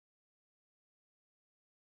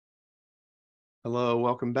Hello,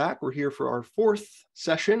 welcome back. We're here for our fourth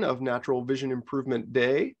session of Natural Vision Improvement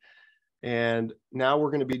Day. And now we're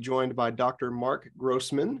going to be joined by Dr. Marc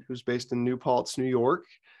Grossman, who's based in New Paltz, New York.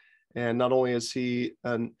 And not only is he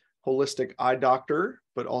a holistic eye doctor,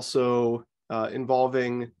 but also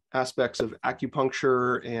involving aspects of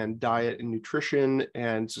acupuncture and diet and nutrition,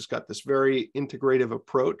 and just got this very integrative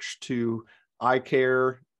approach to eye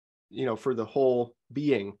care, for the whole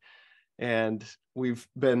being. And we've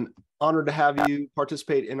been honored to have you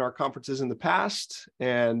participate in our conferences in the past,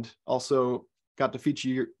 and also got to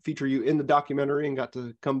feature you in the documentary and got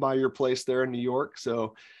to come by your place there in New York.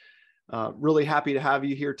 So really happy to have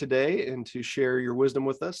you here today and to share your wisdom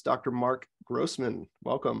with us. Dr. Marc Grossman,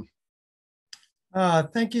 welcome.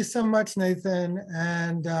 Thank you so much, Nathan.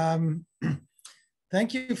 And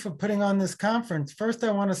thank you for putting on this conference. First,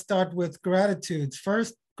 I want to start with gratitudes.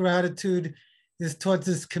 First, gratitude is towards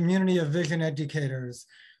this community of vision educators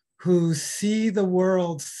who see the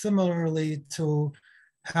world similarly to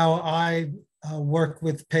how I work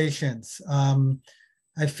with patients.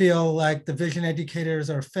 I feel like the vision educators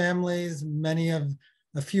are families.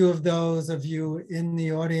 A few of those of you in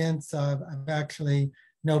the audience, I've actually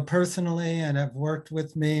know personally and have worked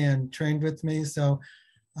with me and trained with me. So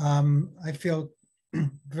I feel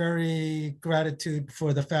very gratitude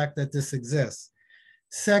for the fact that this exists.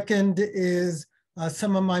 Second is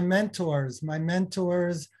some of my mentors, some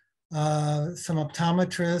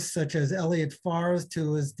optometrists such as Elliot Forrest,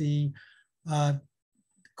 who is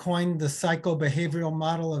coined the psychobehavioral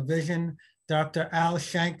model of vision, Dr. Al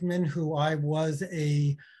Shankman, who I was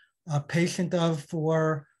a patient of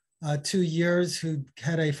for 2 years, who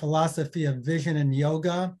had a philosophy of vision and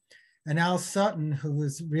yoga, and Al Sutton, who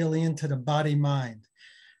was really into the body-mind.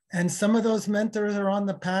 And some of those mentors are on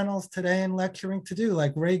the panels today and lecturing too,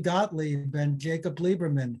 like Ray Gottlieb and Jacob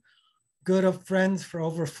Lieberman, good of friends for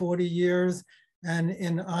over 40 years, and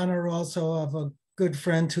in honor also of a good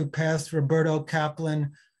friend who passed, Roberto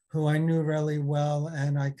Kaplan, who I knew really well,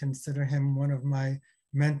 and I consider him one of my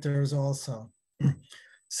mentors also.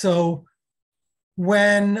 So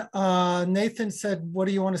when Nathan said, what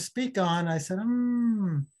do you want to speak on? I said,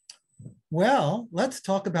 well, let's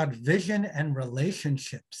talk about vision and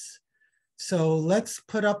relationships. So let's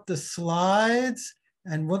put up the slides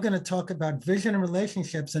and we're going to talk about vision and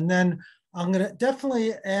relationships. And then I'm going to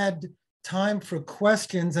definitely add time for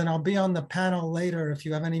questions, and I'll be on the panel later if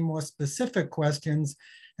you have any more specific questions.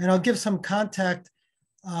 And I'll give some contact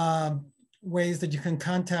ways that you can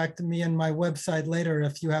contact me on my website later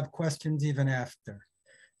if you have questions even after.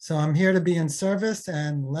 So I'm here to be in service,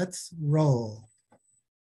 and let's roll.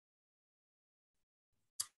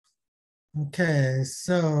 Okay,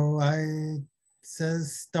 so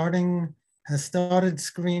says has started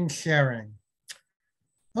screen sharing.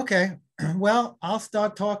 Okay, well, I'll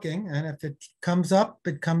start talking, and if it comes up,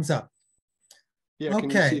 it comes up. Yeah, can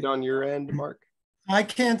you see it on your end, Marc? I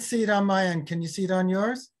can't see it on my end. Can you see it on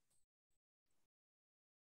yours?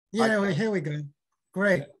 Yeah, here we go.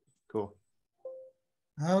 Great. Cool.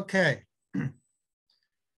 Okay.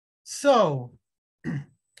 So,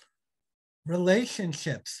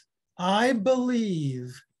 relationships. I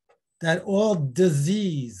believe that all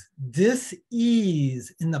dis-ease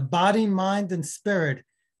in the body, mind, and spirit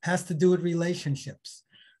has to do with relationships.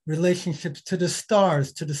 Relationships to the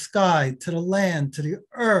stars, to the sky, to the land, to the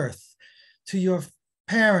earth, to your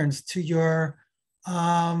parents, to your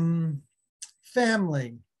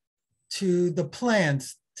family, to the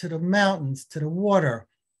plants, to the mountains, to the water.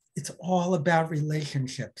 It's all about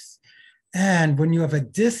relationships. And when you have a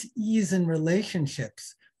dis-ease in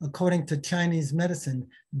relationships, according to Chinese medicine,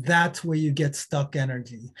 that's where you get stuck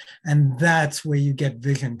energy. And that's where you get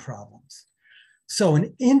vision problems. So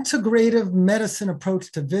an integrative medicine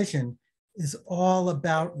approach to vision is all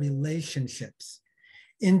about relationships.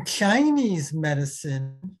 In Chinese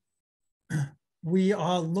medicine, we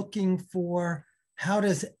are looking for how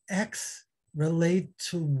does X relate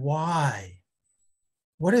to Y?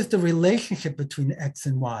 What is the relationship between X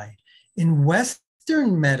and Y? In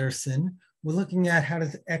Western medicine, we're looking at how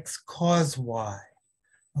does X cause Y,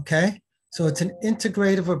 okay? So it's an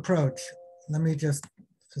integrative approach. Let me just,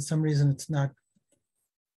 for some reason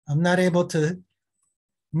I'm not able to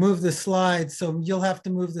move the slides, so you'll have to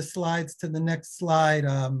move the slides to the next slide.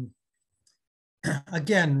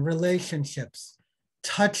 Again, relationships,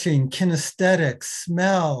 touching, kinesthetics,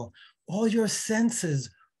 smell, all your senses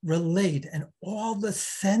relate, and all the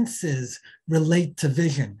senses relate to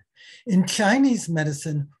vision. In Chinese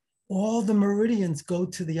medicine, all the meridians go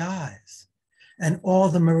to the eyes, and all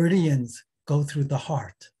the meridians go through the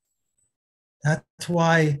heart. That's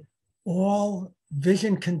why all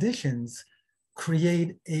vision conditions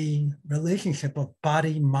create a relationship of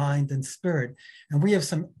body, mind, and spirit. And we have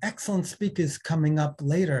some excellent speakers coming up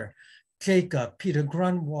later. Jacob, Peter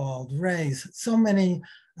Grunwald, Ray, so many,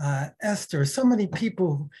 Esther, so many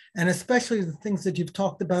people, and especially the things that you've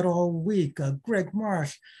talked about all week, Greg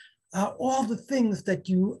Marsh, all the things that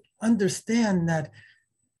you understand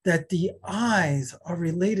that the eyes are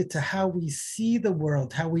related to how we see the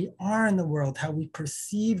world, how we are in the world, how we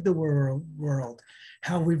perceive the world,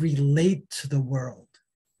 how we relate to the world.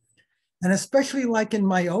 And especially like in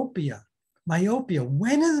myopia,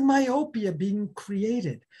 when is myopia being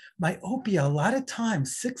created? Myopia, a lot of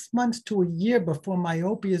times, 6 months to a year before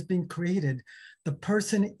myopia is being created, the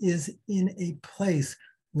person is in a place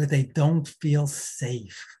where they don't feel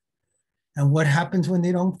safe. And what happens when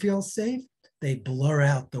they don't feel safe? They blur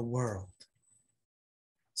out the world.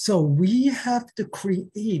 So we have to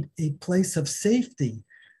create a place of safety,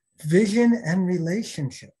 vision, and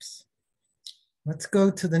relationships. Let's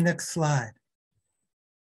go to the next slide.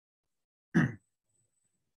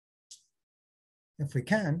 If we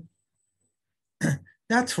can.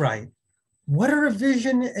 That's right. What are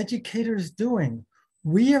vision educators doing?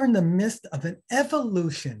 We are in the midst of an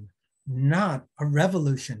evolution, not a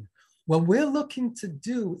revolution. What we're looking to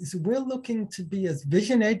do is we're looking to be, as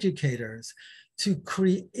vision educators, to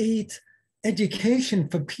create education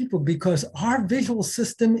for people, because our visual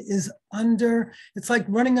system is under, it's like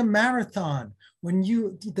running a marathon. When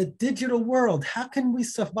the digital world, how can we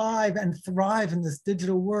survive and thrive in this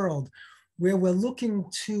digital world where we're looking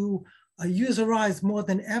to use our eyes more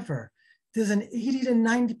than ever? There's an 80 to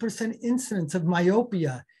 90% incidence of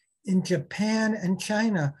myopia in Japan and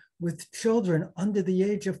China with children under the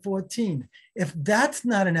age of 14. If that's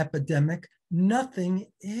not an epidemic, nothing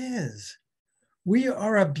is. We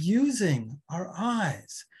are abusing our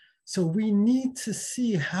eyes. So we need to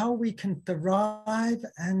see how we can thrive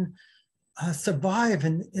and survive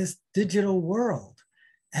in this digital world.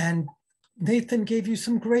 And Nathan gave you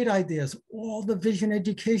some great ideas. All the vision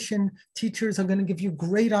education teachers are going to give you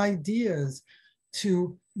great ideas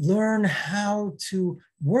to learn how to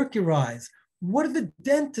work your eyes. What do the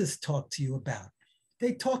dentists talk to you about?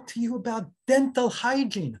 They talk to you about dental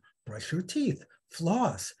hygiene. Brush your teeth,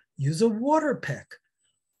 floss, use a water pick.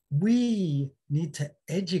 We need to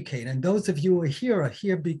educate. And those of you who are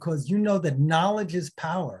here because you know that knowledge is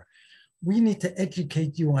power. We need to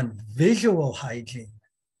educate you on visual hygiene.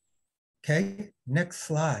 Okay, next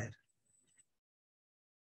slide.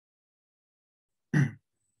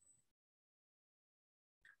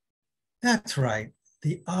 That's right.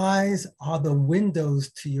 The eyes are the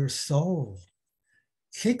windows to your soul.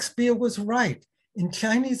 Shakespeare was right. In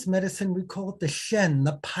Chinese medicine, we call it the Shen,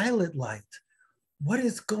 the pilot light. What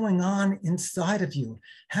is going on inside of you?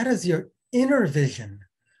 How does your inner vision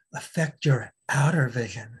affect your outer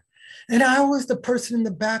vision? And I was the person in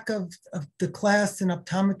the back of the class in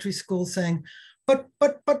optometry school saying, but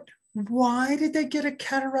why did they get a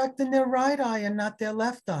cataract in their right eye and not their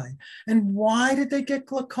left eye? And why did they get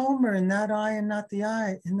glaucoma in that eye and not the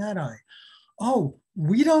eye in that eye? Oh,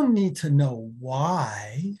 we don't need to know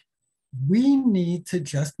why. We need to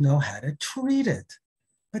just know how to treat it.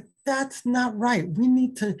 But that's not right. We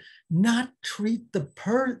need to not treat the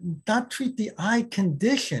eye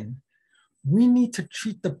condition. We need to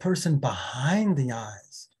treat the person behind the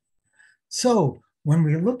eyes. So when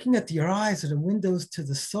we're looking at your eyes as the windows to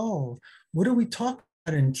the soul, what do we talk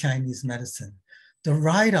about in Chinese medicine? The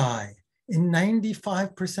right eye. In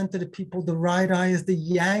 95% of the people, the right eye is the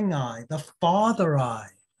yang eye, the father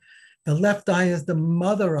eye. The left eye is the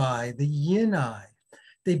mother eye, the yin eye.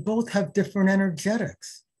 They both have different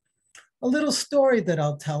energetics. A little story that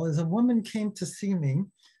I'll tell is a woman came to see me.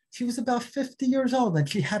 She was about 50 years old and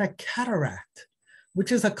she had a cataract,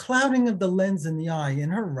 which is a clouding of the lens in the eye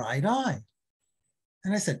in her right eye.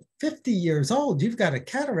 And I said, 50 years old, you've got a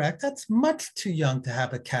cataract? That's much too young to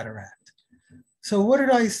have a cataract. So what did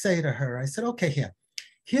I say to her? I said, okay,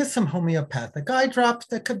 here's some homeopathic eye drops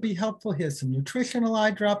that could be helpful. Here's some nutritional eye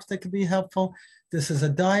drops that could be helpful. This is a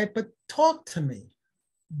diet, but talk to me.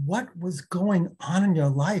 What was going on in your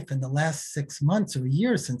life in the last 6 months or a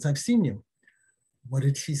year since I've seen you? What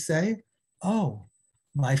did she say? Oh,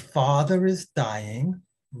 my father is dying,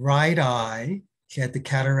 right eye. She had the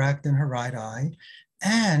cataract in her right eye,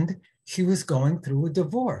 and she was going through a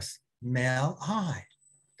divorce, male eye.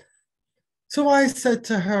 So I said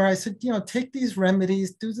to her, I said, take these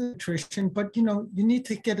remedies, do the nutrition, but you need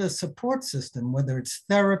to get a support system, whether it's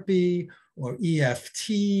therapy or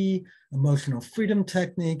EFT, emotional freedom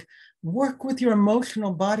technique. Work with your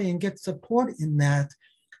emotional body and get support in that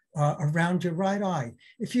around your right eye.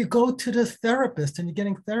 If you go to the therapist and you're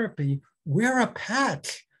getting therapy, wear a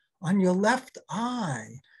patch on your left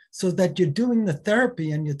eye so that you're doing the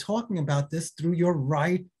therapy and you're talking about this through your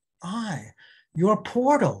right eye, your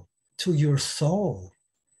portal to your soul.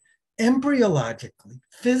 Embryologically,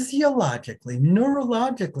 physiologically,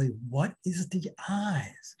 neurologically, what is the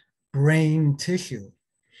eyes? Brain tissue.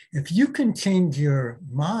 If you can change your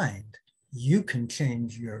mind, you can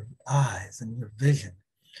change your eyes and your vision.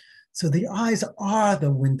 So the eyes are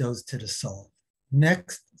the windows to the soul.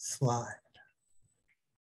 Next slide.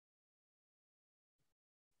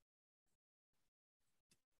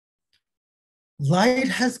 Light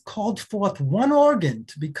has called forth one organ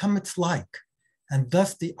to become its like, and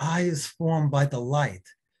thus the eye is formed by the light,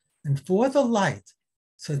 and for the light,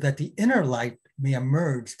 so that the inner light may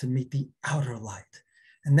emerge to meet the outer light.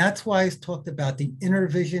 And that's why it's talked about the inner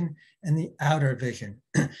vision and the outer vision.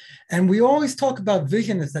 And we always talk about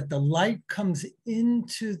vision is that the light comes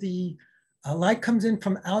into the, light comes in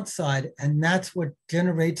from outside, and that's what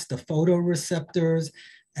generates the photoreceptors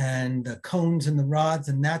and the cones and the rods,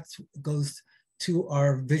 and that goes to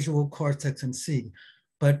our visual cortex and see.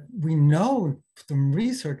 But we know from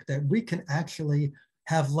research that we can actually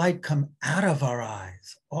have light come out of our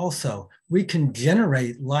eyes. Also, we can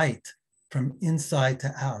generate light from inside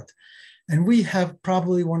to out. And we have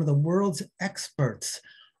probably one of the world's experts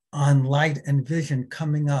on light and vision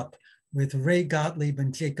coming up with Ray Gottlieb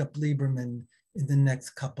and Jacob Lieberman in the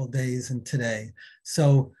next couple of days and today.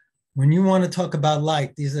 So when you want to talk about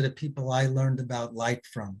light, these are the people I learned about light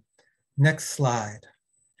from. Next slide.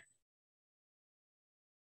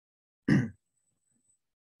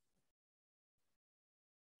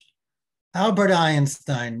 Albert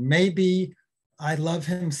Einstein, maybe I love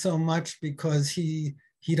him so much because he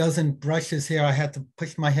doesn't brush his hair. I had to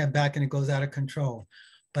push my hair back and it goes out of control.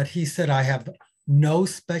 But he said, I have no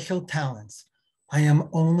special talents. I am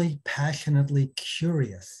only passionately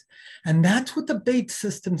curious. And that's what the Bates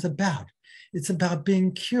system's about. It's about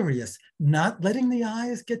being curious, not letting the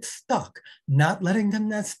eyes get stuck, not letting them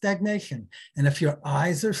that stagnation. And if your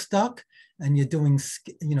eyes are stuck and you're doing,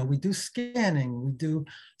 we do scanning, we do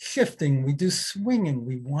shifting, we do swinging,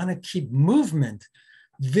 we want to keep movement.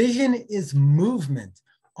 Vision is movement.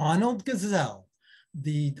 Arnold Gazelle,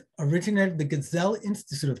 the originator of the Gazelle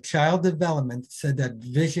Institute of Child Development, said that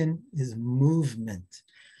vision is movement.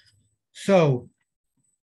 So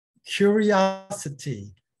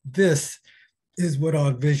curiosity, this is what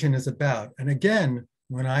our vision is about. And again,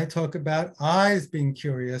 when I talk about eyes being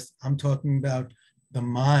curious, I'm talking about the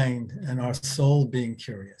mind and our soul being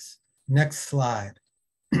curious. Next slide.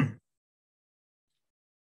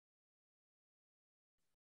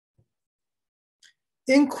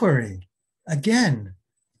 Inquiry, again,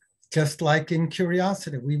 just like in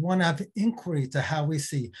curiosity, we want to have inquiry to how we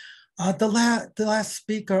see. The last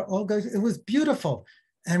speaker, Olga, it was beautiful.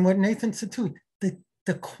 And what Nathan said too,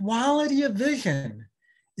 the quality of vision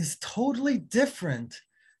is totally different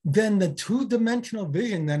than the two-dimensional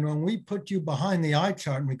vision than when we put you behind the eye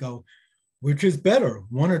chart and we go, which is better,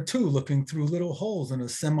 one or two looking through little holes in a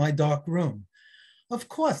semi-dark room? Of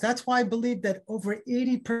course, that's why I believe that over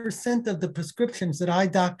 80% of the prescriptions that eye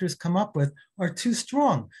doctors come up with are too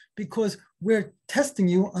strong, because we're testing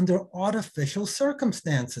you under artificial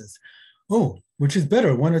circumstances. Oh, which is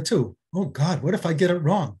better, one or two? Oh God, what if I get it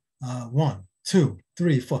wrong? 1, 2,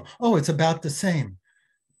 3, 4. Oh, it's about the same.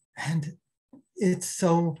 And it's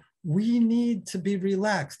so we need to be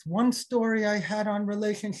relaxed. One story I had on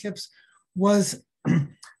relationships was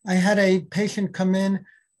I had a patient come in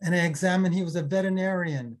and I examined, he was a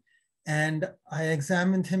veterinarian, and I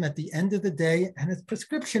examined him at the end of the day, and his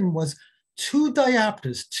prescription was 2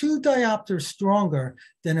 diopters stronger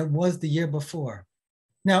than it was the year before.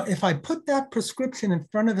 Now, if I put that prescription in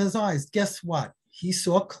front of his eyes, guess what? He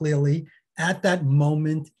saw clearly at that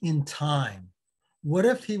moment in time. What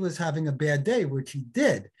if he was having a bad day, which he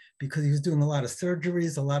did, because he was doing a lot of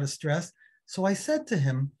surgeries, a lot of stress? So I said to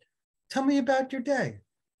him, tell me about your day.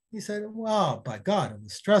 He said, well, by God, it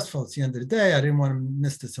was stressful. It's the end of the day. I didn't want to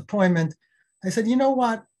miss this appointment. I said, you know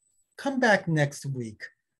what? Come back next week.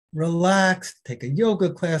 Relax, take a yoga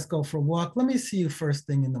class, go for a walk. Let me see you first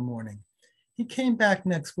thing in the morning. He came back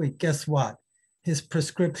next week. Guess what? His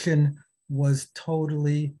prescription was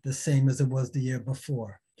totally the same as it was the year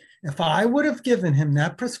before. If I would have given him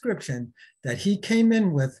that prescription that he came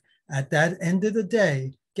in with at that end of the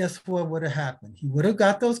day, guess what would have happened? He would have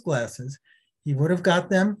got those glasses. He would have got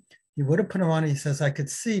them. He would have put them on. He says, I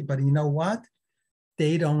could see, but you know what?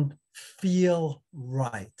 They don't feel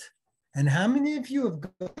right. And how many of you have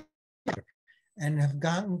gone and have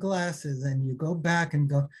gotten glasses and you go back and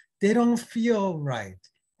go, they don't feel right.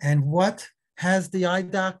 And what has the eye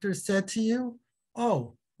doctor said to you?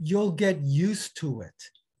 Oh, you'll get used to it.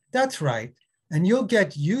 That's right. And you'll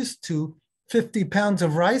get used to 50 pounds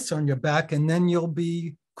of rice on your back, and then you'll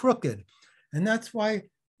be crooked. And that's why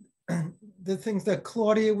the things that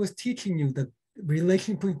Claudia was teaching you, the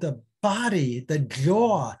relation between the body, the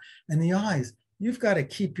jaw, and the eyes, you've got to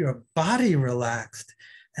keep your body relaxed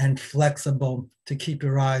and flexible to keep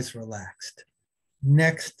your eyes relaxed.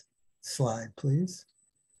 Next slide, please.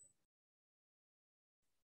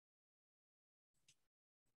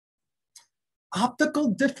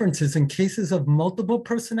 Optical differences in cases of multiple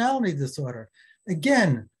personality disorder.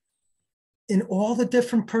 Again, in all the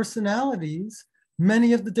different personalities,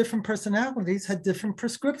 many of the different personalities had different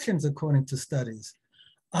prescriptions according to studies.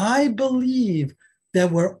 I believe that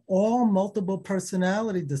we're all multiple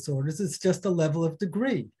personality disorders. It's just a level of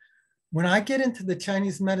degree. When I get into the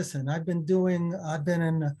Chinese medicine, I've been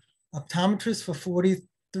an optometrist for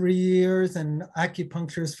 43 years and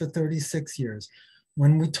acupuncturist for 36 years.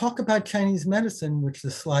 When we talk about Chinese medicine, which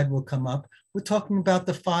the slide will come up, we're talking about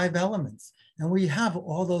the 5 elements, and we have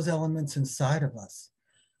all those elements inside of us.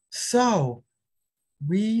 So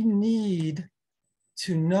we need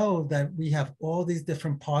to know that we have all these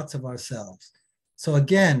different parts of ourselves. So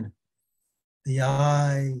again, the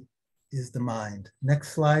eye is the mind.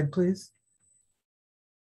 Next slide, please.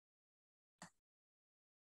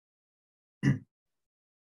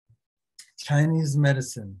 Chinese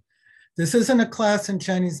medicine. This isn't a class in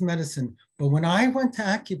Chinese medicine, but when I went to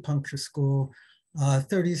acupuncture school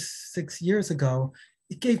 36 years ago,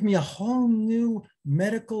 it gave me a whole new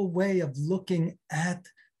medical way of looking at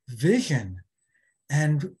vision.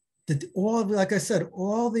 And like I said,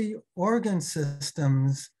 all the organ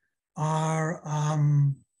systems are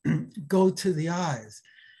go to the eyes.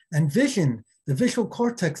 And vision, the visual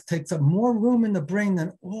cortex takes up more room in the brain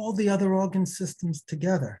than all the other organ systems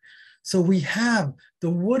together. So we have the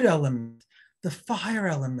wood element, the fire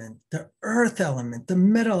element, the earth element, the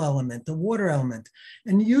metal element, the water element.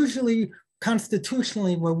 And usually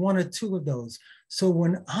constitutionally, we're 1 or 2 of those. So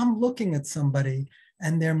when I'm looking at somebody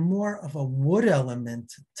and they're more of a wood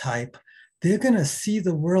element type, they're going to see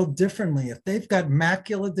the world differently. If they've got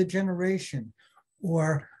macular degeneration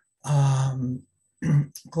or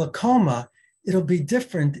glaucoma, it'll be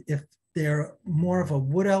different if they're more of a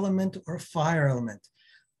wood element or a fire element.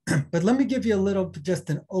 But let me give you a little, just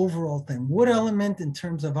an overall thing. Wood element in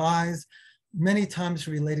terms of eyes, many times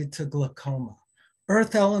related to glaucoma.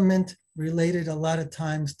 Earth element related a lot of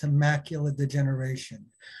times to macular degeneration.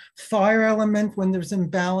 Fire element, when there's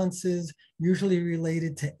imbalances, usually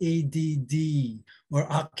related to ADD or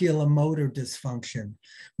oculomotor dysfunction.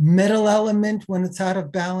 Metal element, when it's out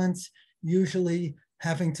of balance, usually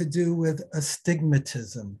having to do with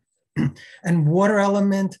astigmatism. And water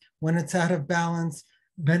element, when it's out of balance,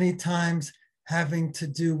 many times having to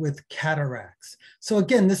do with cataracts. So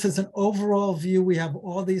again, this is an overall view. We have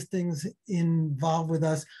all these things involved with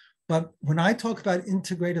us. But when I talk about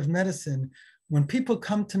integrative medicine, when people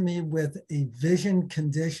come to me with a vision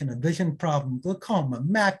condition, a vision problem, glaucoma,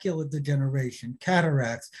 macular degeneration,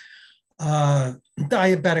 cataracts,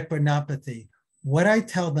 diabetic retinopathy, what I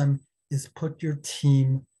tell them is put your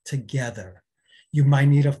team together. You might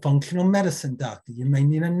need a functional medicine doctor. You may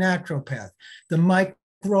need a naturopath. The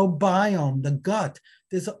microbiome, the gut,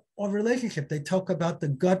 there's a relationship. They talk about the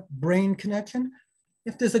gut-brain connection.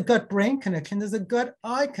 If there's a gut-brain connection, there's a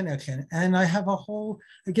gut-eye connection. And I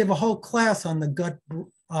give a whole class on the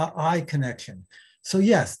gut-eye connection. So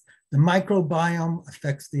yes, the microbiome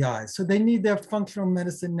affects the eyes. So they need their functional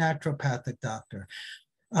medicine naturopathic doctor.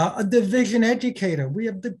 The vision educator. We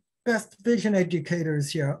have the best vision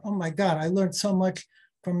educators here. Oh my God, I learned so much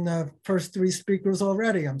from the first 3 speakers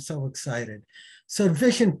already. I'm so excited. So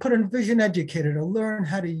put a vision educator to learn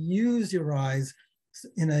how to use your eyes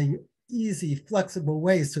in a easy, flexible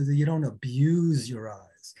way so that you don't abuse your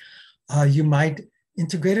eyes. You might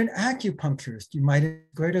integrate an acupuncturist. You might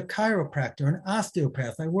integrate a chiropractor, an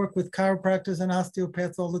osteopath. I work with chiropractors and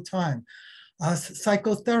osteopaths all the time.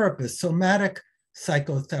 Psychotherapists, somatic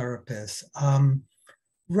psychotherapists,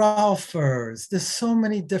 Ralphers. There's so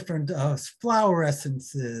many different flower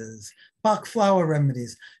essences, Bach flower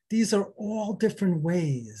remedies. These are all different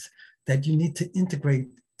ways that you need to integrate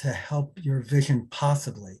to help your vision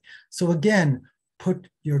possibly. So again, put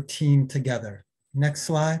your team together. Next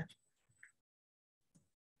slide.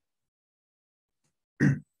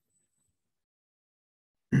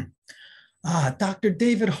 Dr.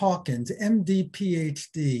 David Hawkins, MD,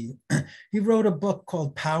 PhD. He wrote a book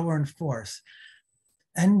called Power and Force.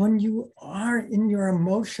 And when you are in your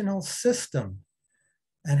emotional system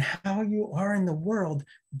and how you are in the world,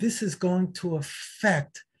 this is going to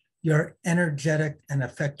affect your energetic and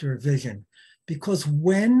affect your vision. Because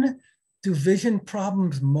when do vision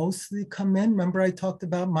problems mostly come in? Remember I talked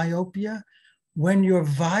about myopia? When you're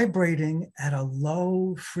vibrating at a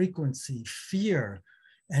low frequency, fear.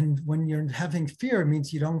 And when you're having fear, it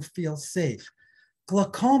means you don't feel safe.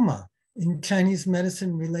 Glaucoma in Chinese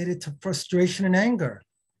medicine related to frustration and anger,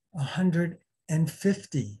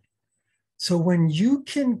 150. So when you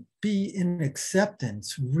can be in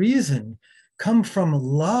acceptance, reason, come from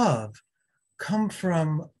love, come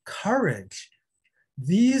from courage,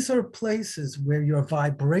 these are places where your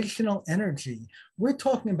vibrational energy, we're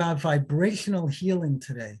talking about vibrational healing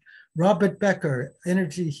today. Robert Becker,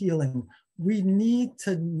 energy healing. We need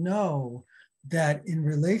to know that in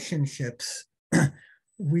relationships,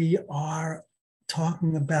 we are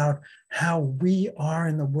talking about how we are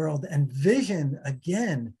in the world. And vision,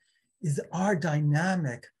 again, is our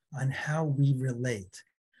dynamic on how we relate.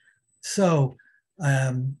 So,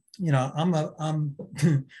 I've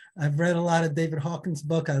read a lot of David Hawkins'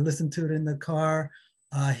 book. I listened to it in the car.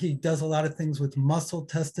 He does a lot of things with muscle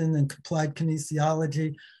testing and applied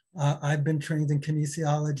kinesiology. I've been trained in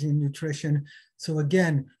kinesiology and nutrition. So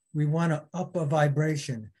again, we want to up a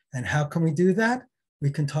vibration. And how can we do that? We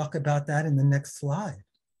can talk about that in the next slide.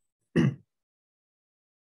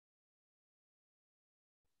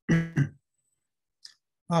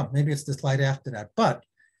 Oh, maybe it's the slide after that. But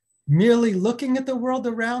merely looking at the world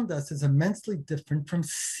around us is immensely different from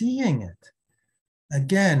seeing it.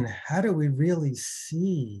 Again, how do we really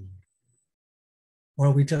see? Or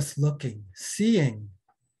are we just looking? Seeing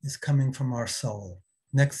is coming from our soul.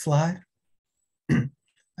 Next slide.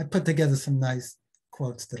 I put together some nice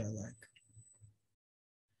quotes that I like.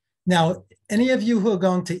 Now, any of you who are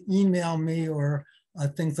going to email me or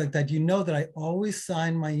things like that, you know that I always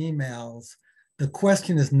sign my emails. The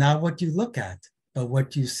question is not what you look at, but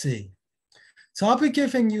what you see. So I'll be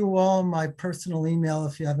giving you all my personal email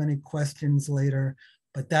if you have any questions later,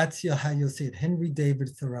 but that's how you'll see it. Henry David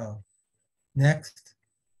Thoreau. Next.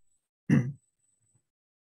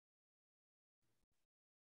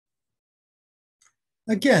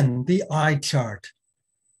 Again, the eye chart.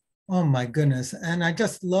 Oh my goodness. And I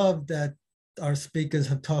just love that our speakers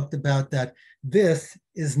have talked about that. This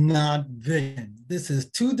is not vision. This is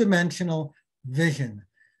two-dimensional vision,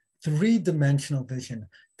 three-dimensional vision,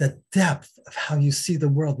 the depth of how you see the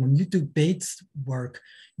world. When you do Bates work,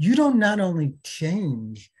 you don't not only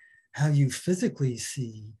change how you physically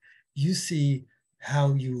see, you see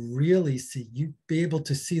how you really see. You be able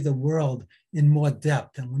to see the world in more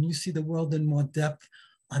depth. And when you see the world in more depth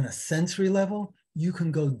on a sensory level, you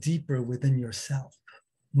can go deeper within yourself.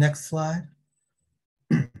 Next slide.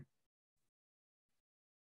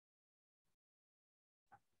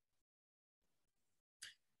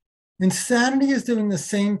 Insanity is doing the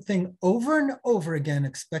same thing over and over again,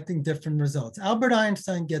 expecting different results. Albert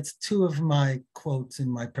Einstein gets 2 of my quotes in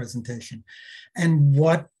my presentation. And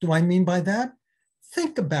what do I mean by that?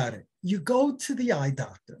 Think about it. You go to the eye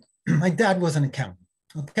doctor. My dad was an accountant,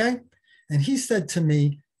 okay? And he said to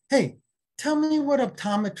me, hey, tell me what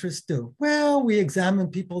optometrists do. Well, we examine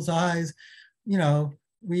people's eyes. You know,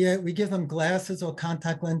 we give them glasses or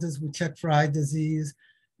contact lenses. We check for eye disease.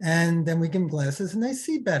 And then we give them glasses and they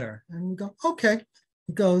see better. And we go, okay.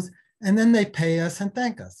 He goes, and then they pay us and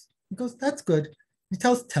thank us. He goes, that's good. He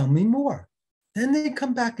tells, tell me more. Then they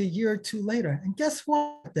come back a year or 2 later. And guess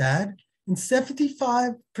what, Dad? In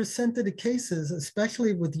 75% of the cases,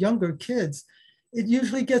 especially with younger kids, it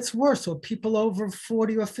usually gets worse. Or people over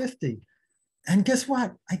 40 or 50. And guess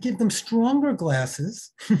what? I give them stronger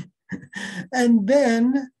glasses. And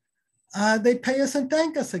then they pay us and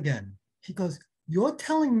thank us again. He goes, you're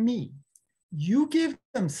telling me you give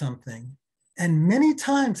them something and many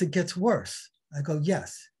times it gets worse. I go,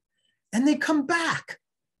 yes. And they come back.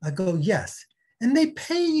 I go, yes. And they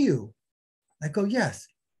pay you. I go, yes.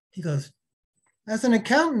 He goes, as an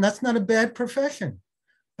accountant, that's not a bad profession.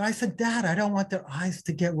 But I said, Dad, I don't want their eyes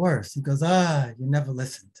to get worse. He goes, you never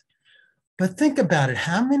listened. But think about it.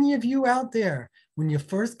 How many of you out there, when you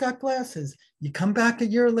first got glasses, you come back a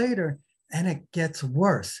year later and it gets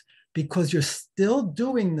worse? Because you're still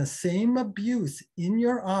doing the same abuse in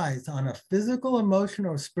your eyes on a physical,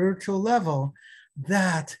 emotional, or spiritual level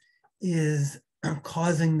that is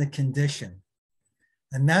causing the condition.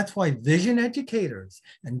 And that's why vision educators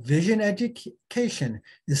and vision education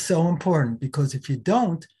is so important, because if you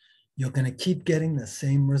don't, you're going to keep getting the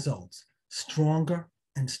same results, stronger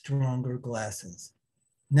and stronger glasses.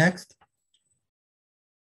 Next.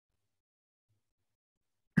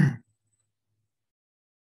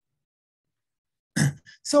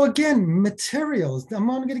 So again, materials, I'm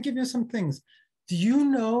only going to give you some things. Do you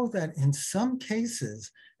know that in some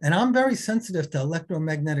cases, and I'm very sensitive to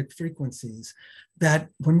electromagnetic frequencies, that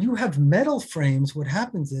when you have metal frames, what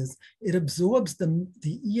happens is it absorbs the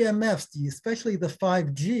EMFs, especially the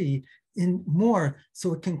 5G, in more,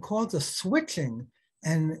 so it can cause a switching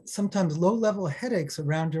and sometimes low-level headaches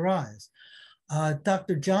around your eyes.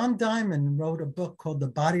 Dr. John Diamond wrote a book called The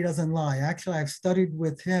Body Doesn't Lie. Actually, I've studied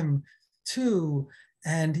with him too,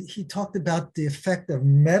 and he talked about the effect of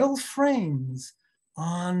metal frames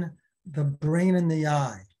on the brain and the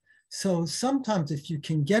eye. So sometimes if you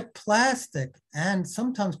can get plastic, and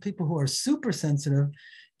sometimes people who are super sensitive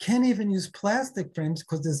can't even use plastic frames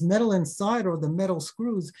because there's metal inside or the metal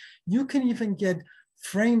screws, you can even get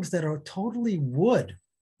frames that are totally wood.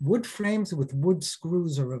 Wood frames with wood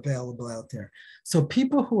screws are available out there. So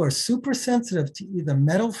people who are super sensitive to either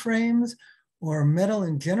metal frames or metal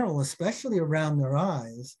in general, especially around their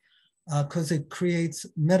eyes, because it creates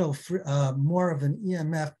metal, more of an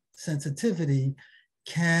EMF sensitivity,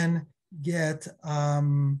 can get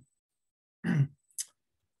all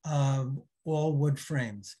wood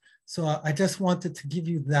frames. So I just wanted to give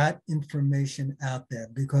you that information out there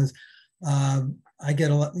because I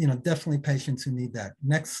get a lot, definitely patients who need that.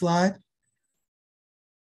 Next slide.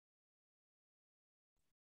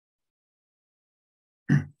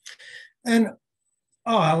 And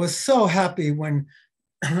I was so happy when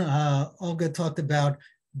Olga talked about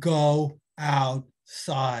go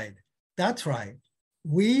outside. That's right.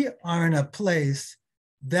 We are in a place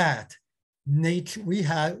that nature, we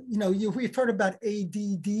have, we've heard about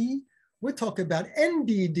ADD. We're talking about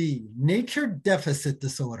NDD, nature deficit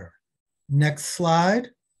disorder. Next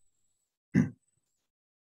slide.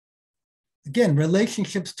 Again,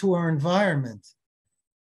 relationships to our environment.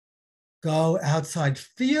 Go outside,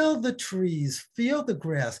 feel the trees, feel the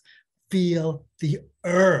grass, feel the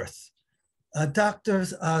earth. Dr.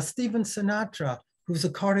 Stephen Sinatra, who's a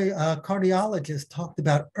cardiologist, talked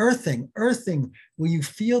about earthing. Earthing, where you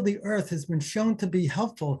feel the earth, has been shown to be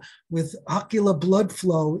helpful with ocular blood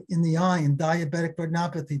flow in the eye and diabetic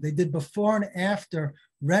retinopathy. They did before and after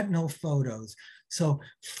retinal photos. So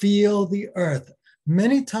feel the earth.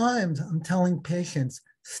 Many times I'm telling patients,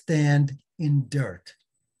 stand in dirt,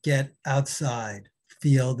 get outside,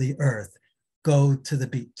 feel the earth, go to the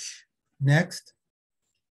beach. Next.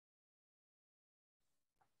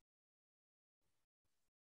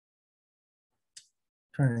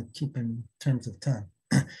 Trying to keep in terms of time.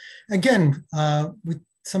 Again,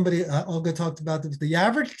 Olga talked about this. The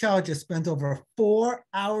average child just spent over 4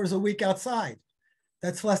 hours a week outside.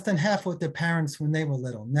 That's less than half what their parents when they were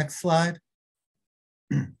little. Next slide.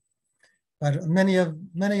 But many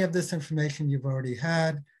of this information you've already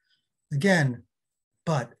had. Again,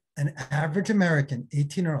 but an average American,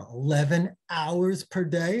 18 or 11 hours per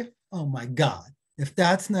day. Oh my God. If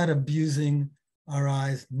that's not abusing our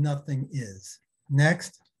eyes, nothing is.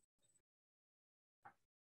 Next.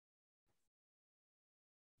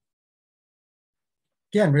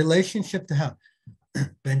 Again, relationship to health.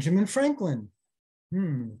 Benjamin Franklin.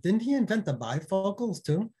 Didn't he invent the bifocals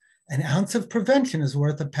too? An ounce of prevention is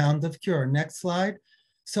worth a pound of cure. Next slide.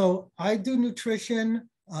 So I do nutrition.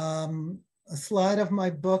 A slide of my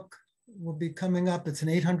book will be coming up. It's an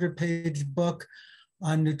 800-page book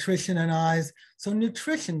on nutrition and eyes. So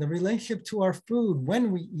nutrition, the relationship to our food,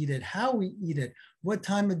 when we eat it, how we eat it, what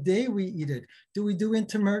time of day we eat it. Do we do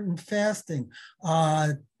intermittent fasting?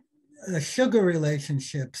 Sugar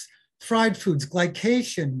relationships, fried foods,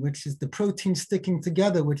 glycation, which is the protein sticking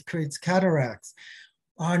together, which creates cataracts.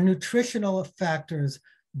 Our nutritional factors,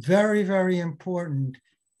 very, very important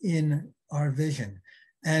in our vision.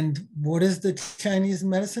 And what is the Chinese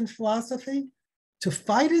medicine philosophy? To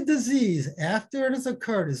fight a disease after it has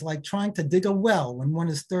occurred is like trying to dig a well when one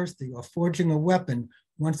is thirsty or forging a weapon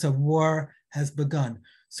once a war has begun.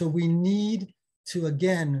 So we need to,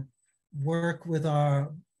 again, work with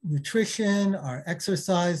our nutrition, our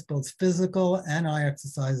exercise, both physical and eye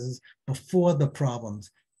exercises before the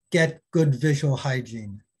problems. Get good visual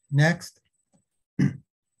hygiene. Next.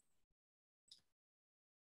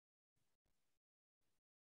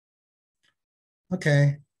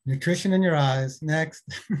 Okay, nutrition in your eyes. Next.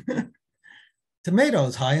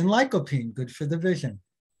 Tomatoes, high in lycopene, good for the vision.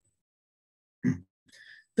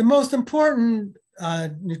 The most important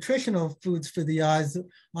nutritional foods for the eyes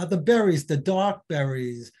are the berries, the dark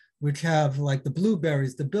berries, which have like the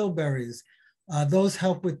blueberries, the bilberries. Those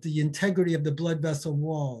help with the integrity of the blood vessel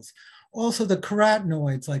walls. Also the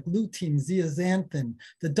carotenoids like lutein, zeaxanthin,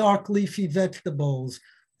 the dark leafy vegetables.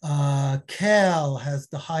 Kale has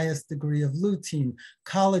the highest degree of lutein,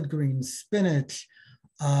 collard greens, spinach,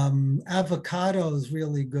 Avocado is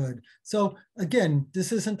really good. So again,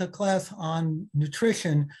 this isn't a class on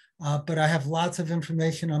nutrition, but I have lots of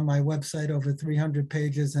information on my website, over 300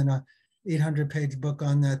 pages, and a 800-page book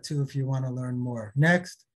on that too, if you want to learn more.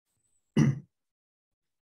 Next.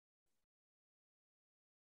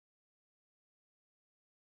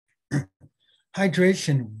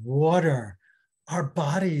 Hydration, water. Our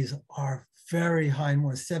bodies are very high in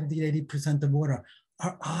water, 70, 80% of water.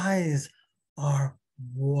 Our eyes are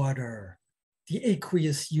water, the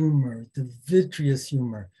aqueous humor, the vitreous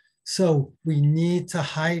humor. So we need to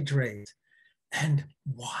hydrate. And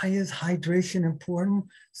why is hydration important?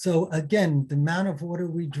 So again, the amount of water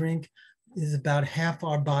we drink is about half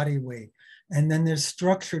our body weight. And then there's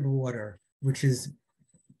structured water, which is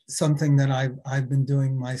something that I've been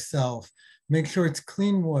doing myself. Make sure it's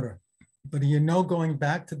clean water. But you know, going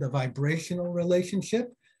back to the vibrational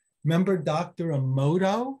relationship, remember Dr.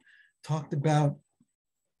 Emoto talked about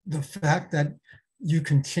the fact that you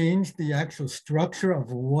can change the actual structure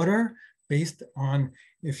of water based on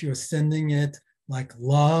if you're sending it like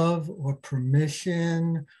love or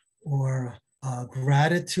permission or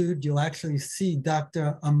gratitude. You'll actually see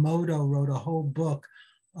Dr. Emoto wrote a whole book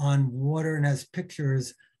on water and has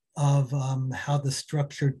pictures of how the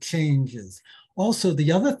structure changes. Also,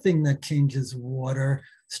 the other thing that changes water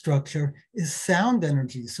structure is sound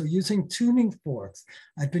energy. So using tuning forks,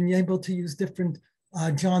 I've been able to use different,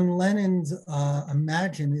 John Lennon's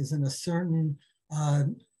Imagine is in a certain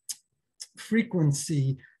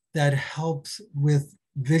frequency that helps with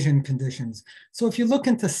vision conditions. So if you look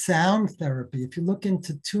into sound therapy, if you look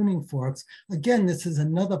into tuning forks, again, this is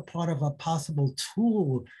another part of a possible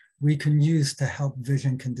tool we can use to help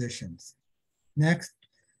vision conditions. Next.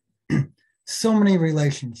 So many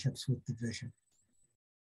relationships with the vision.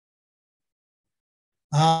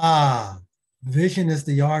 Vision is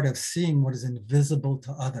the art of seeing what is invisible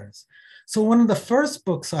to others. So one of the first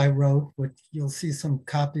books I wrote, which you'll see some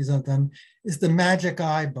copies of them, is the Magic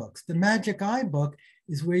Eye books. The Magic Eye book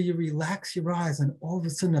is where you relax your eyes and all of a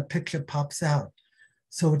sudden a picture pops out.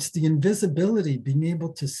 So it's the invisibility, being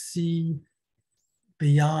able to see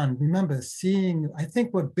beyond. Remember, seeing, I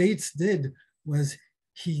think what Bates did was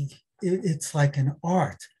it's like an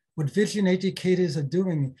art. What vision educators are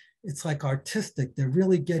doing, it's like artistic. They're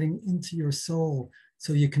really getting into your soul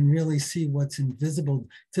so you can really see what's invisible.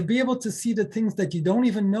 To be able to see the things that you don't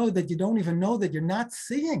even know that you're not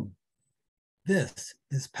seeing. This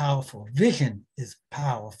is powerful. Vision is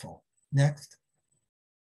powerful. Next.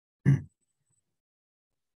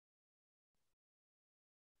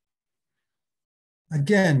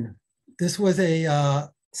 Again, this was a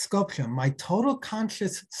sculpture. My total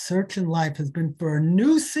conscious search in life has been for a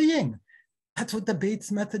new seeing. That's what the Bates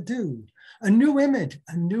method do. A new image,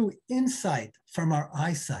 a new insight from our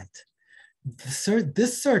eyesight.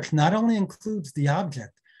 This search not only includes the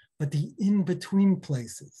object, but the in-between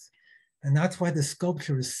places. And that's why the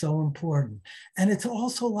sculpture is so important. And it's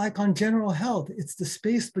also like on general health, it's the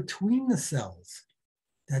space between the cells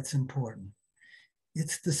that's important.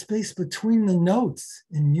 It's the space between the notes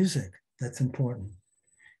in music that's important.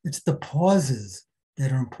 It's the pauses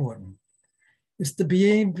that are important. It's to be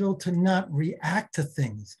able to not react to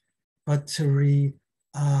things, but to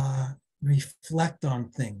reflect on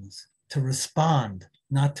things, to respond,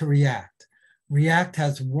 not to react. React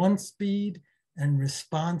has one speed, and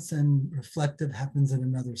response and reflective happens at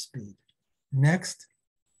another speed. Next.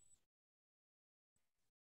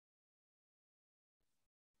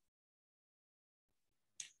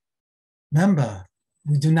 Remember,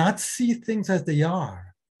 we do not see things as they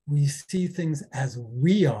are. We see things as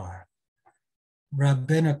we are.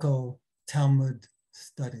 Rabbinical Talmud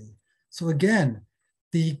study. So again,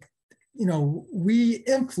 we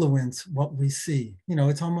influence what we see.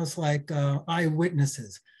 It's almost like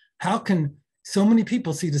eyewitnesses. How can so many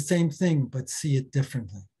people see the same thing but see it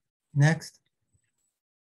differently? Next.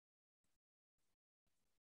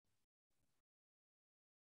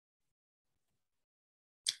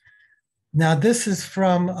 Now this is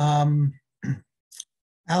from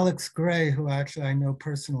Alex Gray, who actually I know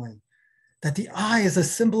personally, that the eye is a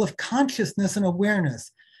symbol of consciousness and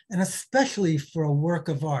awareness, and especially for a work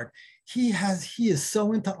of art. He is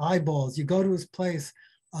so into eyeballs. You go to his place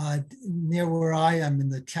near where I am in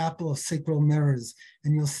the Chapel of Sacred Mirrors,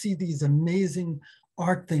 and you'll see these amazing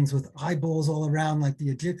art things with eyeballs all around like the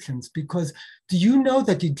Egyptians, because do you know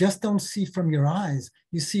that you just don't see from your eyes,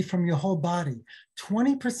 you see from your whole body.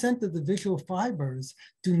 20% of the visual fibers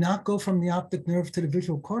do not go from the optic nerve to the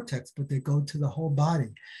visual cortex, but they go to the whole body.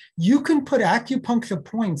 You can put acupuncture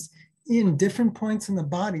points in different points in the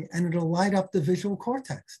body and it'll light up the visual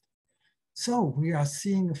cortex. So we are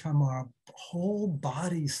seeing from our whole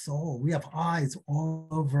body, soul. We have eyes all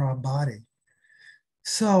over our body.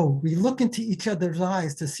 So we look into each other's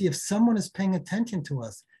eyes to see if someone is paying attention to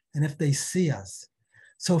us and if they see us.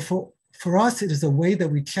 So for us, it is a way that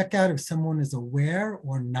we check out if someone is aware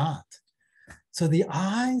or not. So the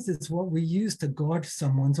eyes is what we use to gauge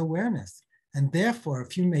someone's awareness. And therefore,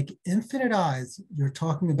 if you make infinite eyes, you're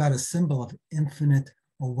talking about a symbol of infinite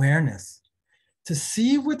awareness. To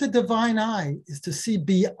see with the divine eye is to see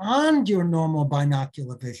beyond your normal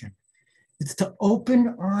binocular vision. It's to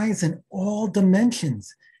open eyes in all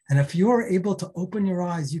dimensions. And if you're able to open your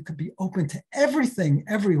eyes, you could be open to everything,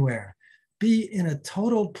 everywhere. Be in a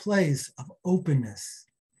total place of openness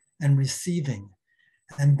and receiving.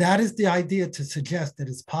 And that is the idea, to suggest that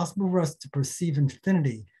it's possible for us to perceive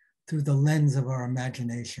infinity through the lens of our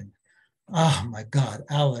imagination. Oh my God,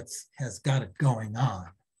 Alex has got it going on.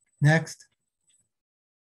 Next.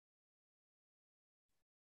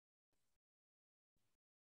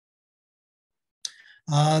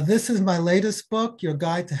 This is my latest book, Your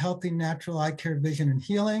Guide to Healthy Natural Eye Care, Vision, and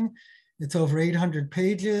Healing. It's over 800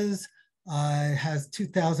 pages. It has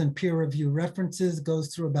 2,000 peer-reviewed references,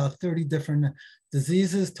 goes through about 30 different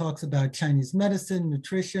diseases, talks about Chinese medicine,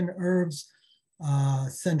 nutrition, herbs,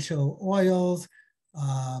 essential oils.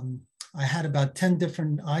 I had about 10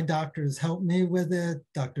 different eye doctors help me with it.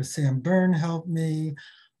 Dr. Sam Byrne helped me.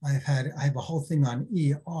 I have a whole thing on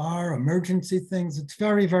ER, emergency things. It's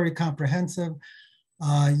very, very comprehensive.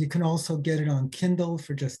 You can also get it on Kindle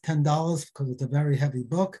for just $10 because it's a very heavy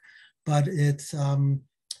book, but it's, and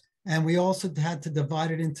we also had to divide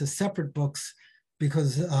it into separate books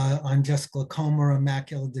because on just glaucoma or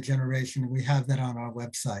macular degeneration, we have that on our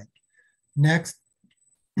website. Next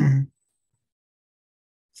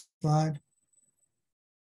slide.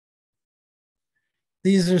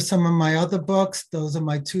 These are some of my other books. Those are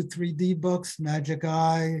my 2 3D books, Magic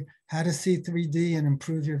Eye, How to See 3D and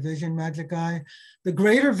Improve Your Vision, Magic Eye. The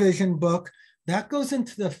Greater Vision book, that goes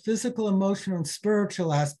into the physical, emotional, and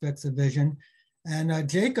spiritual aspects of vision. And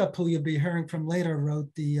Jacob, who you'll be hearing from later, wrote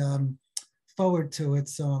the forward to it.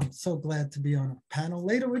 So I'm so glad to be on a panel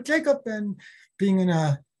later with Jacob and being in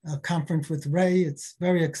a conference with Ray. It's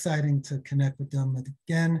very exciting to connect with them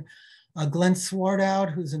again. Glenn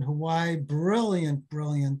Swartout, who's in Hawaii, brilliant,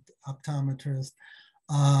 brilliant optometrist.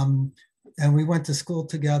 And we went to school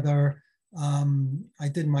together. I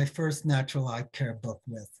did my first natural eye care book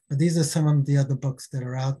with. But these are some of the other books that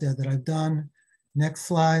are out there that I've done. Next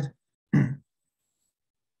slide.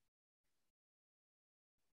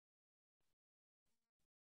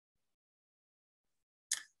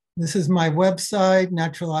 This is my website,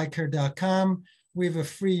 naturaleyecare.com. We have a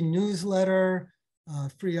free newsletter,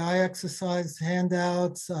 free eye exercise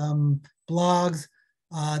handouts, blogs.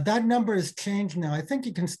 That number has changed now. I think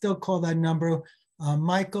you can still call that number.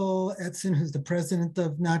 Michael Edson, who's the president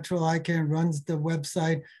of Natural Eye Care and runs the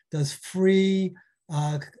website, does free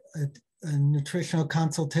nutritional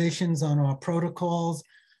consultations on our protocols.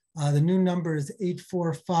 The new number is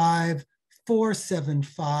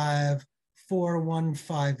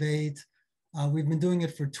 845-475-4158. We've been doing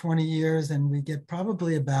it for 20 years and we get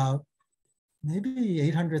probably about maybe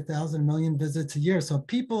 800,000 million visits a year. So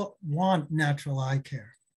people want natural eye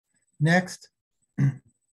care. Next.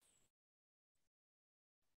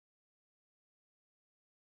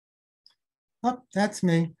 Oh, that's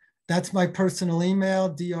me. That's my personal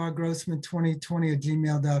email,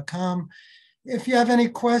 drgrossman2020@gmail.com. If you have any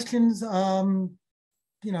questions,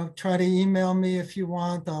 you know, try to email me if you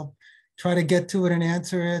want. I'll try to get to it and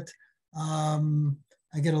answer it.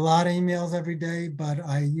 I get a lot of emails every day, but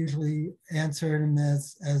I usually answer them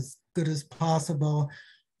as good as possible.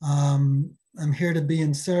 I'm here to be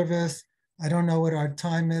in service. I don't know what our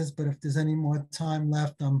time is, but if there's any more time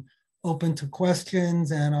left, I'm open to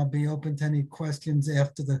questions and I'll be open to any questions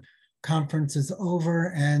after the conference is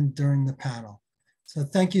over and during the panel. So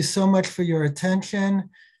thank you so much for your attention.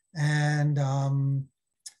 And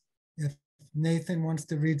if Nathan wants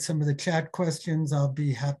to read some of the chat questions, I'll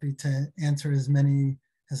be happy to answer as many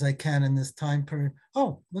as I can in this time period.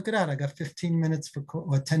 Oh, look at that. I got 15 minutes for,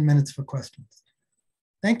 or 10 minutes for questions.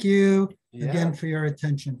 Thank you again for your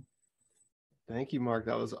attention. Thank you, Mark.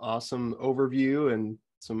 That was an awesome overview and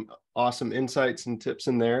some awesome insights and tips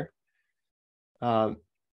in there.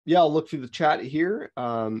 Yeah, I'll look through the chat here.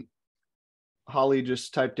 Holly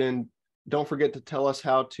just typed in, don't forget to tell us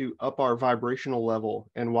how to up our vibrational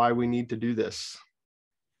level and why we need to do this.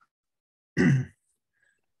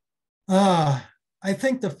 I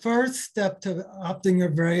think the first step to upping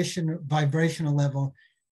your vibrational level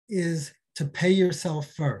is to pay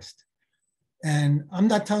yourself first. And I'm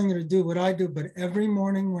not telling you to do what I do, but every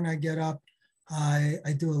morning when I get up,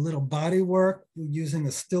 I do a little body work using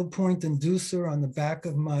a still point inducer on the back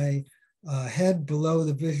of my head below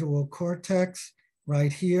the visual cortex,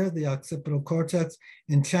 right here, the occipital cortex.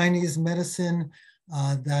 In Chinese medicine,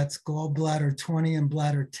 that's gallbladder 20 and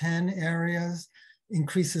bladder 10 areas,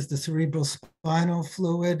 increases the cerebral spinal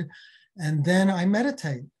fluid. And then I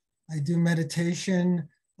meditate. I do meditation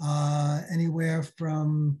anywhere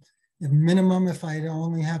from minimum, if I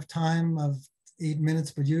only have time, of 8 minutes,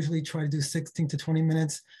 but usually try to do 16 to 20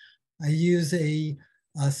 minutes. I use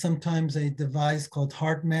sometimes a device called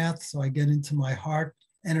heart math, so I get into my heart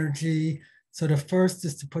energy. So the first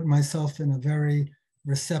is to put myself in a very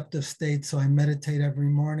receptive state. So I meditate every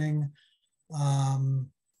morning.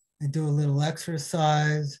 I do a little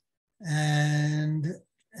exercise, and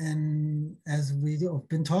as we've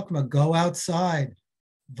been talking about, go outside,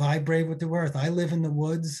 vibrate with the earth. I live in the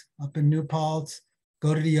woods up in New Paltz.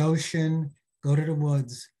 Go to the ocean, go to the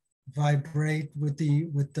woods, vibrate with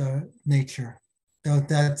the nature. So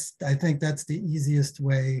I think that's the easiest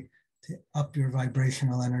way to up your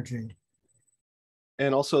vibrational energy.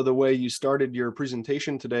 And also the way you started your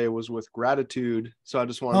presentation today was with gratitude. So I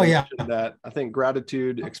just wanted to mention that I think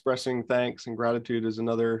gratitude, expressing thanks and gratitude, is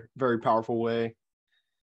another very powerful way.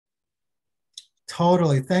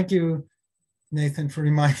 Totally. Thank you, Nathan, for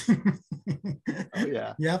reminding me. Oh,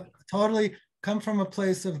 yeah. Yep. Totally. Come from a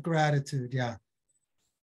place of gratitude. Yeah.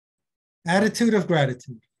 Attitude of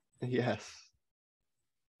gratitude. Yes.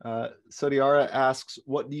 Sodiara asks,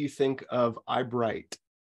 what do you think of eyebright?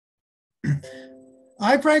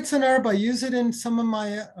 Eyebright's an herb. I use it in some of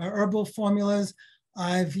my herbal formulas.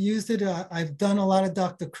 I've used it. I've done a lot of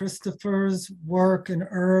Dr. Christopher's work in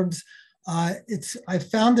herbs. I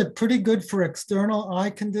found it pretty good for external eye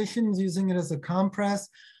conditions, using it as a compress.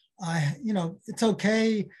 It's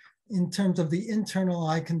okay in terms of the internal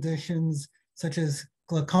eye conditions, such as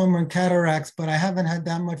glaucoma and cataracts, but I haven't had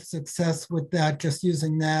that much success with that, just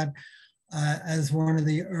using that as one of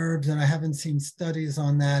the herbs, and I haven't seen studies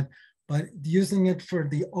on that. But using it for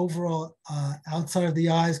the overall outside of the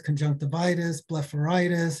eyes, conjunctivitis,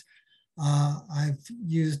 blepharitis, I've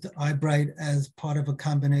used eyebright as part of a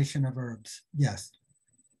combination of herbs. Yes.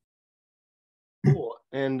 Cool.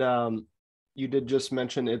 And you did just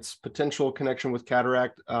mention its potential connection with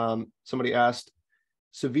cataract. Somebody asked,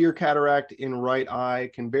 severe cataract in right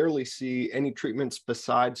eye, can barely see, any treatments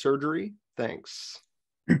besides surgery? Thanks.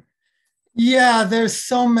 Yeah, there's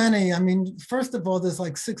so many. I mean, first of all, there's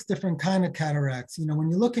like 6 different kinds of cataracts. When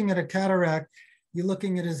you're looking at a cataract, you're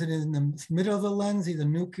looking at, is it in the middle of the lens, either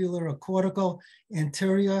nuclear or cortical,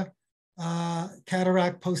 anterior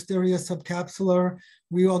cataract, posterior subcapsular.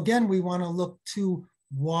 We want to look to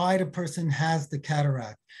why the person has the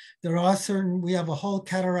cataract. We have a whole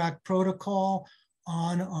cataract protocol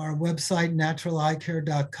on our website,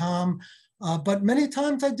 naturaleyecare.com. But many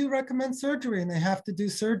times I do recommend surgery, and they have to do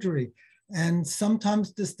surgery. And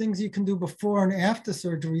sometimes there's things you can do before and after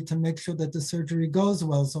surgery to make sure that the surgery goes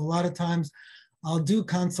well. So a lot of times I'll do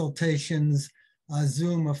consultations,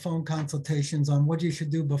 Zoom or phone consultations on what you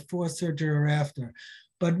should do before surgery or after.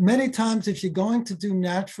 But many times, if you're going to do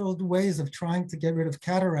natural ways of trying to get rid of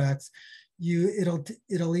cataracts,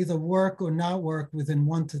 it'll either work or not work within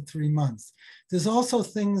 1 to 3 months. There's also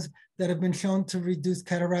things that have been shown to reduce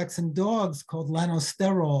cataracts in dogs called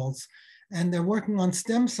lanosterols, and they're working on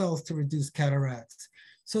stem cells to reduce cataracts.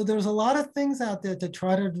 So there's a lot of things out there to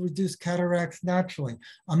try to reduce cataracts naturally.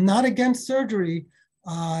 I'm not against surgery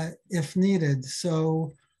if needed.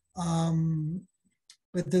 So,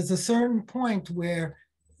 but there's a certain point where,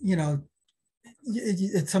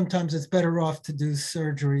 sometimes it's better off to do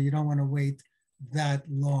surgery. You don't want to wait that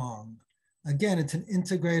long. Again, it's an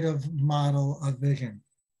integrative model of vision.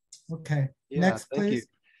 Okay, yeah, next, please. You.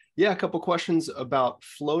 Yeah, a couple questions about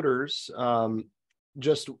floaters.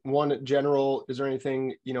 Just one general, is there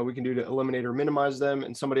anything we can do to eliminate or minimize them?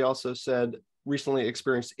 And somebody also said, recently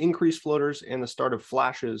experienced increased floaters and the start of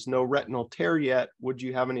flashes, no retinal tear yet. Would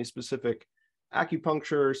you have any specific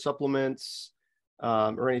acupuncture supplements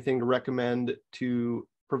or anything to recommend to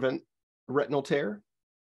prevent retinal tear?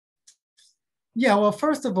 Yeah, well,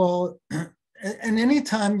 first of all, and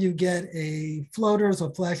anytime you get a floaters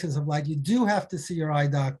or flashes of light, you do have to see your eye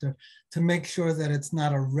doctor to make sure that it's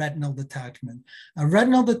not a retinal detachment. A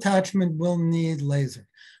retinal detachment will need laser,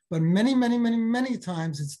 but many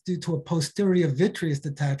times it's due to a posterior vitreous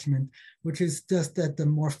detachment, which is just that the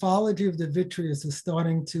morphology of the vitreous is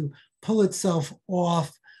starting to pull itself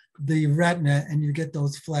off the retina, and you get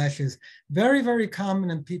those flashes. Very, very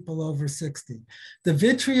common in people over 60. The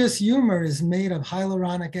vitreous humor is made of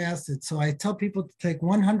hyaluronic acid. So I tell people to take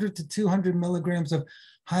 100 to 200 milligrams of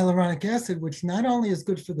hyaluronic acid, which not only is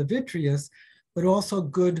good for the vitreous, but also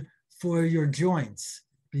good for your joints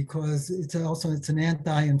because it's an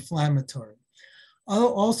anti-inflammatory.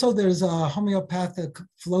 Also, there's homeopathic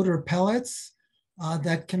floater pellets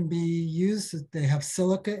that can be used. They have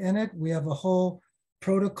silica in it. We have a whole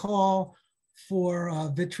protocol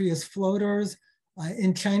for vitreous floaters.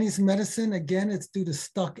 In Chinese medicine, again, it's due to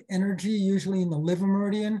stuck energy, usually in the liver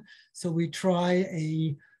meridian. So we try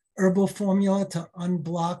a herbal formula to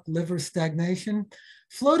unblock liver stagnation.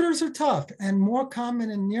 Floaters are tough and more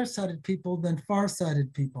common in nearsighted people than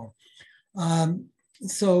farsighted people.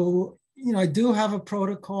 So, I do have a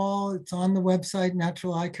protocol. It's on the website,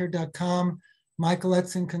 naturaleyecare.com. Michael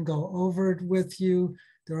Edson can go over it with you.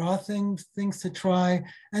 There are things to try,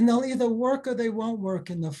 and they'll either work or they won't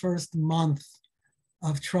work in the first month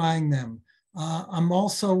of trying them. I'm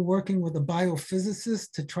also working with a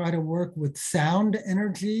biophysicist to try to work with sound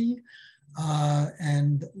energy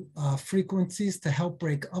and frequencies to help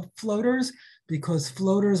break up floaters, because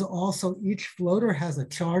floaters also, each floater has a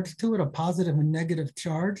charge to it, a positive and negative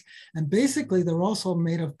charge. And basically they're also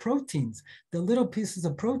made of proteins. They're little pieces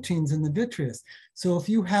of proteins in the vitreous. So if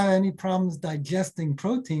you have any problems digesting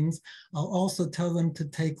proteins, I'll also tell them to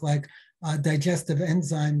take like digestive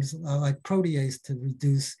enzymes like protease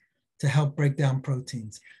to help break down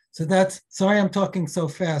proteins. So sorry I'm talking so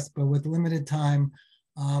fast, but with limited time.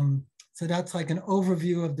 So that's like an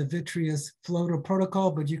overview of the vitreous floater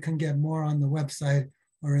protocol, but you can get more on the website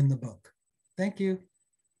or in the book. Thank you.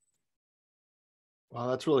 Wow,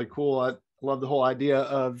 that's really cool. I love the whole idea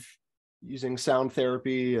of using sound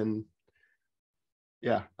therapy, and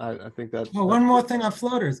yeah, I think that. Oh, one more thing on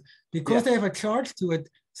floaters, because they have a charge to it,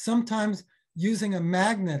 sometimes using a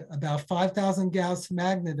magnet, about 5,000 Gauss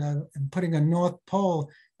magnet and putting a North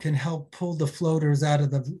Pole can help pull the floaters out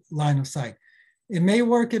of the line of sight. It may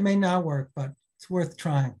work, it may not work, but it's worth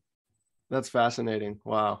trying. That's fascinating.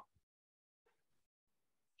 Wow.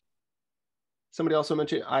 Somebody also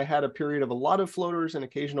mentioned, I had a period of a lot of floaters and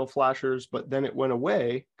occasional flashers, but then it went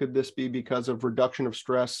away. Could this be because of reduction of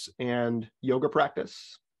stress and yoga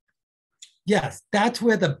practice? Yes, that's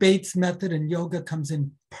where the Bates method and yoga comes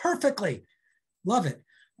in perfectly. Love it.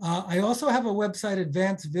 I also have a website,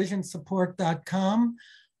 advancedvisionsupport.com,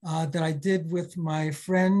 that I did with my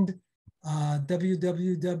friend,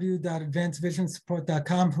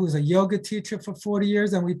 www.advancedvisionsupport.com, who's a yoga teacher for 40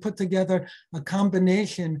 years. And we put together a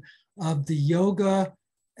combination of the yoga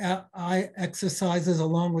eye exercises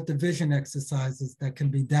along with the vision exercises that can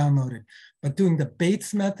be downloaded. But doing the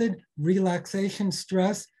Bates method, relaxation,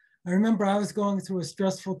 stress. I remember I was going through a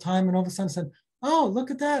stressful time and all of a sudden said, oh,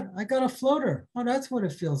 look at that, I got a floater. Oh, that's what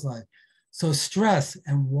it feels like. So stress,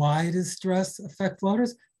 and why does stress affect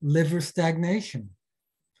floaters? Liver stagnation.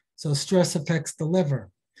 So stress affects the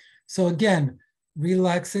liver. So again,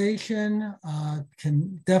 relaxation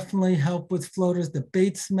can definitely help with floaters. The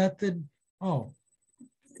Bates method,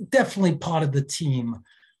 definitely part of the team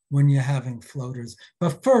when you're having floaters.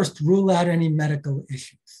 But first, rule out any medical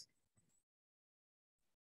issues.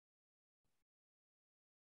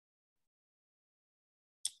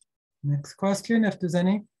 Next question, if there's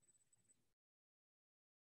any.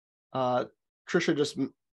 Trisha just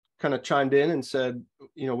kind of chimed in and said,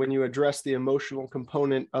 when you address the emotional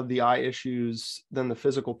component of the eye issues, then the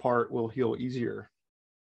physical part will heal easier.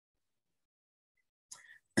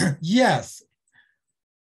 Yes.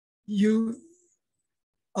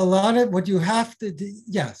 A lot of what you have to do,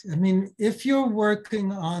 yes. I mean, if you're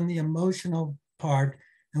working on the emotional part,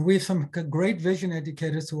 and we have some great vision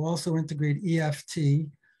educators who also integrate EFT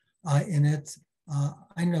in it.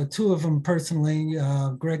 I know two of them personally,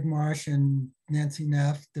 Greg Marsh and Nancy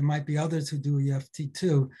Neff. There might be others who do EFT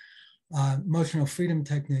too, emotional freedom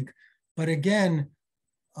technique. But again,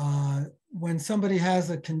 when somebody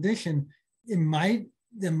has a condition, there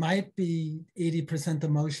might be 80%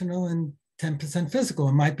 emotional and 10% physical.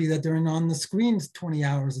 It might be that they're on the screens 20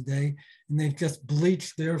 hours a day and they've just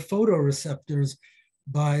bleached their photoreceptors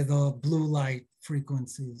by the blue light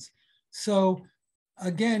frequencies. So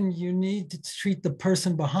again, you need to treat the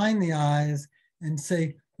person behind the eyes and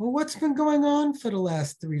say, well, what's been going on for the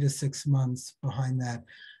last 3 to 6 months behind that?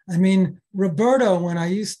 I mean, Roberto, when I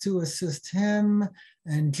used to assist him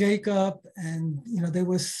and Jacob, and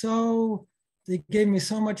they gave me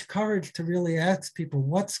so much courage to really ask people,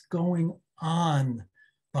 what's going on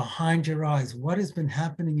behind your eyes? What has been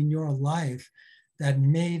happening in your life that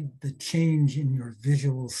made the change in your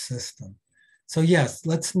visual system? So yes,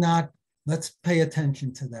 let's pay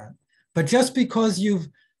attention to that. But just because you've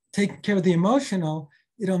taken care of the emotional,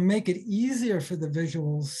 it'll make it easier for the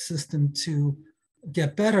visual system to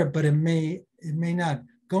get better, but it may not.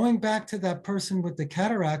 Going back to that person with the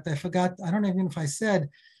cataract, I forgot, I don't even know if I said,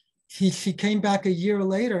 She came back a year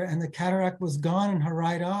later and the cataract was gone in her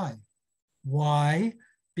right eye. Why?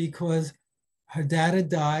 Because her dad had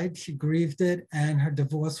died, she grieved it, and her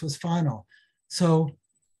divorce was final. So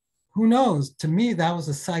who knows? To me, that was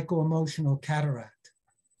a psycho-emotional cataract.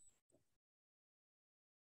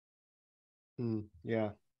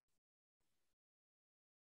 Yeah.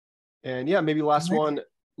 And yeah, maybe last one,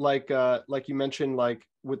 like you mentioned, like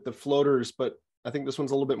with the floaters, but I think this one's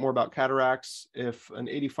a little bit more about cataracts. If an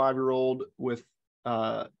 85-year-old with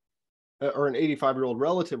or an 85-year-old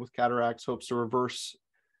relative with cataracts hopes to reverse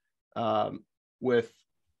with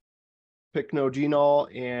pycnogenol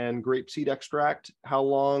and grapeseed extract, how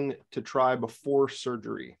long to try before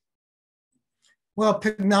surgery? Well,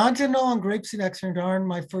 pycnogenol and grapeseed extract aren't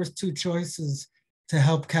my first two choices to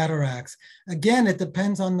help cataracts. Again, it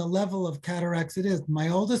depends on the level of cataracts it is. My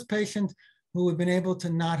oldest patient who had been able to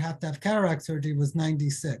not have to have cataract surgery was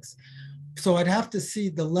 96. So I'd have to see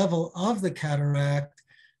the level of the cataract,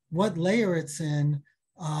 what layer it's in,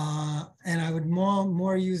 and I would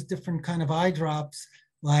more use different kind of eye drops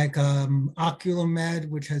like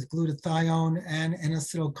Oculomed, which has glutathione, and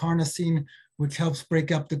N-acetylcarnosine, which helps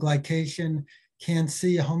break up the glycation. Can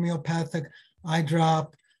see a homeopathic eye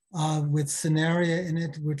drop with Cenaria in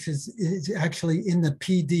it, which is actually in the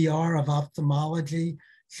PDR of ophthalmology,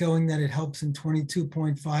 showing that it helps in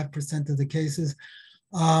 22.5% of the cases.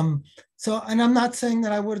 And I'm not saying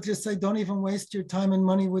that I would just say, don't even waste your time and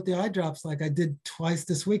money with the eye drops like I did twice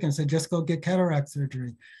this week and say, just go get cataract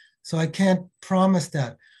surgery. So I can't promise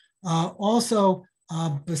that. Also,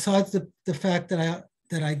 besides the fact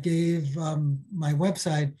that I gave my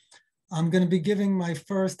website, I'm going to be giving my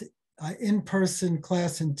first in-person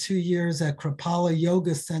class in 2 years at Kripalu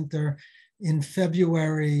Yoga Center in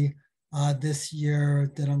February this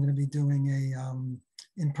year, that I'm going to be doing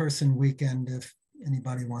a in-person weekend if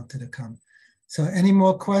anybody wanted to come. So any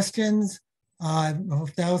more questions?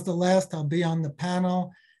 If that was the last, I'll be on the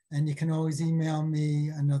panel, and you can always email me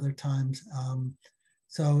another times.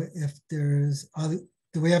 So if there's other,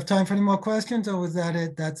 do we have time for any more questions, or was that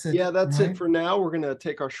it? That's it. Yeah, that's right? it for now. We're going to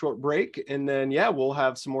take our short break, and then, yeah, we'll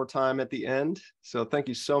have some more time at the end. So thank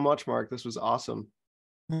you so much, Mark. This was awesome.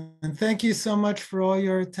 And thank you so much for all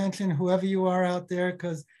your attention, whoever you are out there,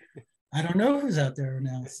 because I don't know who's out there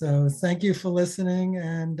now. So thank you for listening,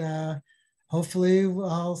 and hopefully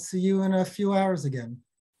I'll see you in a few hours again.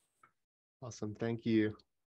 Awesome. Thank you.